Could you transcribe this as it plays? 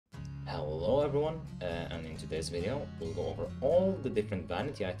Hello everyone, and in today's video we'll go over all the different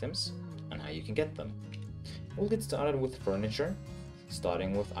vanity items and how you can get them. We'll get started with furniture,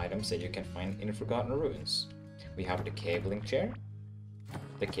 starting with items that you can find in Forgotten Ruins. We have the cabling chair,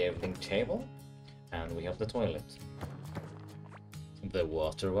 the cabling table, and we have the toilet, the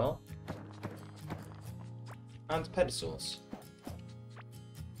water well, and pedestals.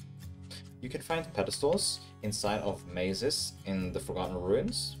 You can find pedestals inside of mazes in the Forgotten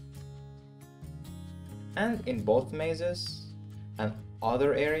Ruins, and in both mazes and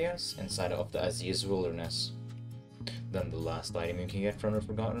other areas inside of the Azeos wilderness. Then the last item you can get from the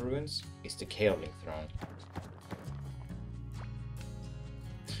Forgotten Ruins is the cabling throne.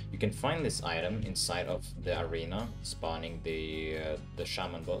 You can find this item inside of the arena, spawning the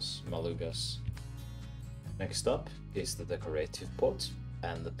shaman boss, Malugas. Next up is the decorative pot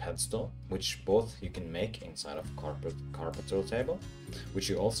and the pedestal, which both you can make inside of carpenter table, which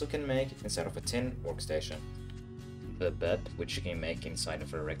you also can make inside of a tin workstation. The bed, which you can make inside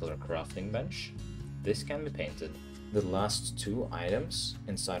of a regular crafting bench. This can be painted. The last two items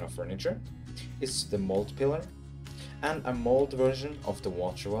inside of furniture is the mold pillar and a mold version of the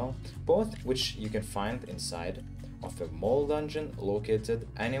water well, both which you can find inside of a mold dungeon located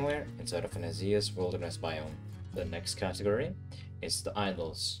anywhere inside of an Azeos wilderness biome. The next category is the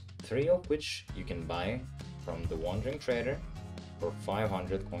idols, 3 of which you can buy from the wandering trader for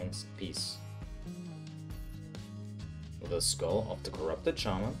 500 coins apiece. The skull of the corrupted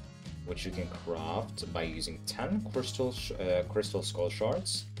shaman, which you can craft by using 10 crystal skull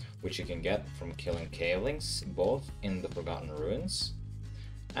shards, which you can get from killing cavelings both in the Forgotten Ruins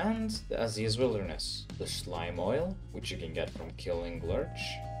and the Azeos wilderness. The slime oil, which you can get from killing glurch,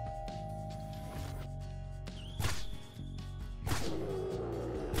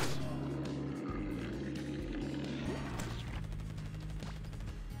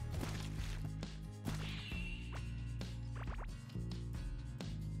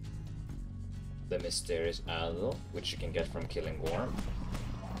 the mysterious idol, which you can get from killing worm,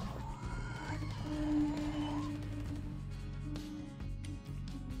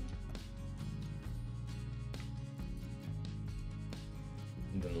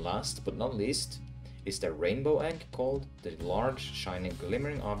 and then last but not least is the rainbow egg, called the large shining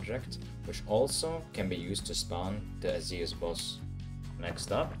glimmering object, which also can be used to spawn the Azeos boss.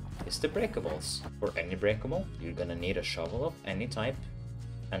 Next up is the breakables. For any breakable, you're gonna need a shovel of any type,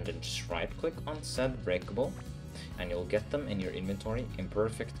 and then just right click on said breakable and you'll get them in your inventory in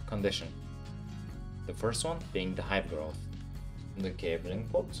perfect condition. The first one being the hive growth, the cabling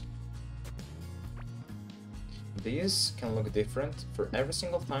pot. These can look different for every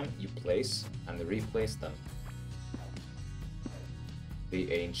single time you place and replace them.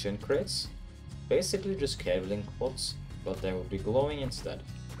 The ancient crates, basically just cabling pots, but they will be glowing instead.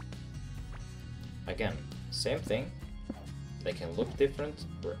 Again, same thing. They can look different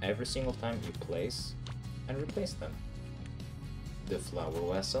for every single time you place and replace them. The flower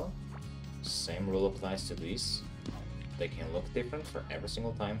vessel, same rule applies to these. They can look different for every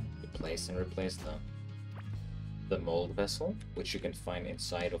single time you place and replace them. The mold vessel, which you can find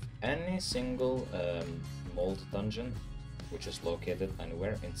inside of any single mold dungeon, which is located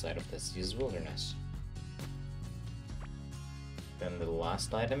anywhere inside of the Azeos wilderness. Then the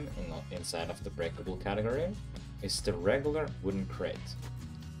last item inside of the breakable category is the regular wooden crate.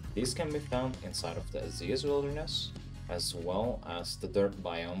 These can be found inside of the Azeos wilderness, as well as the dirt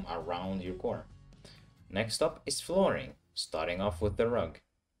biome around your core. Next up is flooring, starting off with the rug.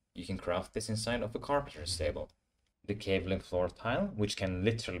 You can craft this inside of a carpenter's table. The cabling floor tile, which can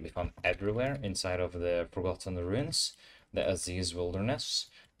literally be found everywhere inside of the Forgotten Ruins, the Azeos wilderness,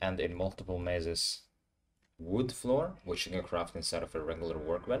 and in multiple mazes. Wood floor, which you can craft inside of a regular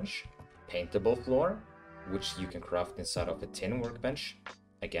workbench. Paintable floor, which you can craft inside of a tin workbench,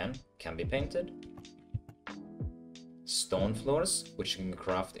 again, can be painted. Stone floors, which you can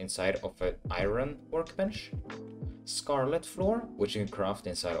craft inside of an iron workbench. Scarlet floor, which you can craft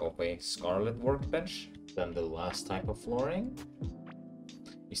inside of a scarlet workbench. Then the last type of flooring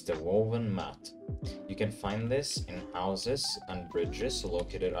is the woven mat. You can find this in houses and bridges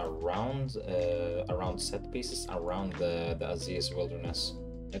located around set pieces around the Azeos wilderness.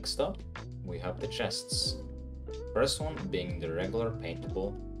 Next up, we have the chests. First one being the regular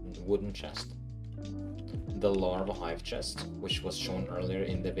paintable wooden chest. The larva hive chest, which was shown earlier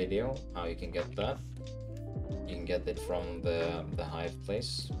in the video, how you can get that. You can get it from the hive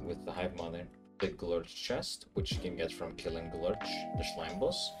place with the hive mother. The glurch chest, which you can get from killing glurch, the slime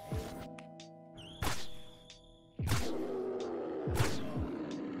boss.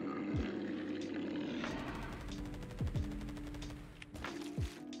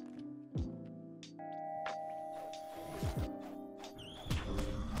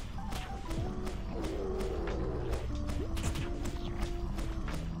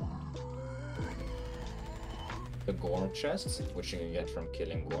 gore chest, which you can get from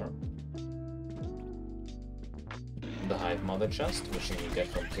killing gore. The Hive Mother chest, which you can get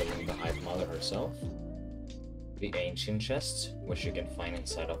from killing the Hive Mother herself. The Ancient chest, which you can find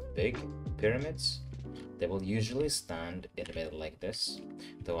inside of big pyramids. They will usually stand in the middle like this,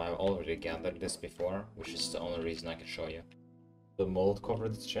 though I've already gathered this before, which is the only reason I can show you. The mold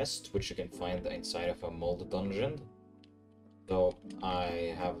covered chest, which you can find inside of a mold dungeon, though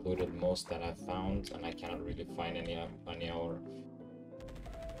I have looted most that I've found and I cannot really find any or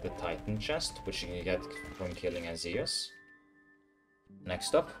the Titan chest, which you can get from killing Azeos.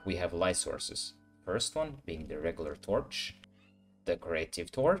 Next up, we have light sources. First one being the regular torch, the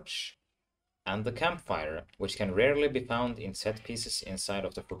creative torch, and the campfire, which can rarely be found in set pieces inside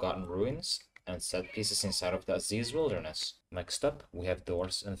of the Forgotten Ruins and set pieces inside of the Azeos Wilderness. Next up, we have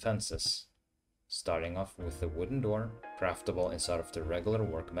doors and fences. Starting off with the wooden door, craftable inside of the regular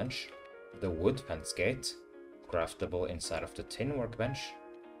workbench, the wood fence gate, craftable inside of the tin workbench,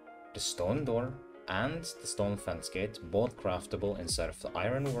 the stone door and the stone fence gate, both craftable inside of the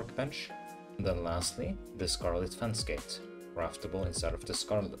iron workbench, and then lastly, the scarlet fence gate, craftable inside of the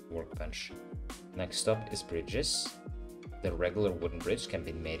scarlet workbench. Next up is bridges. The regular wooden bridge can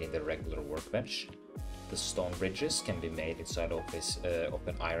be made in the regular workbench. The stone bridges can be made inside of this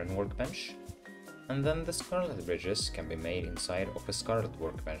open iron workbench. And then the scarlet bridges can be made inside of a scarlet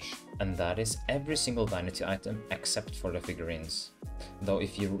workbench. And that is every single vanity item except for the figurines. Though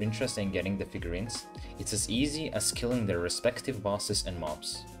if you're interested in getting the figurines, it's as easy as killing their respective bosses and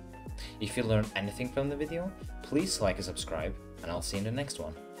mobs. If you learned anything from the video, please like and subscribe, and I'll see you in the next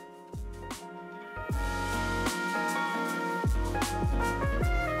one.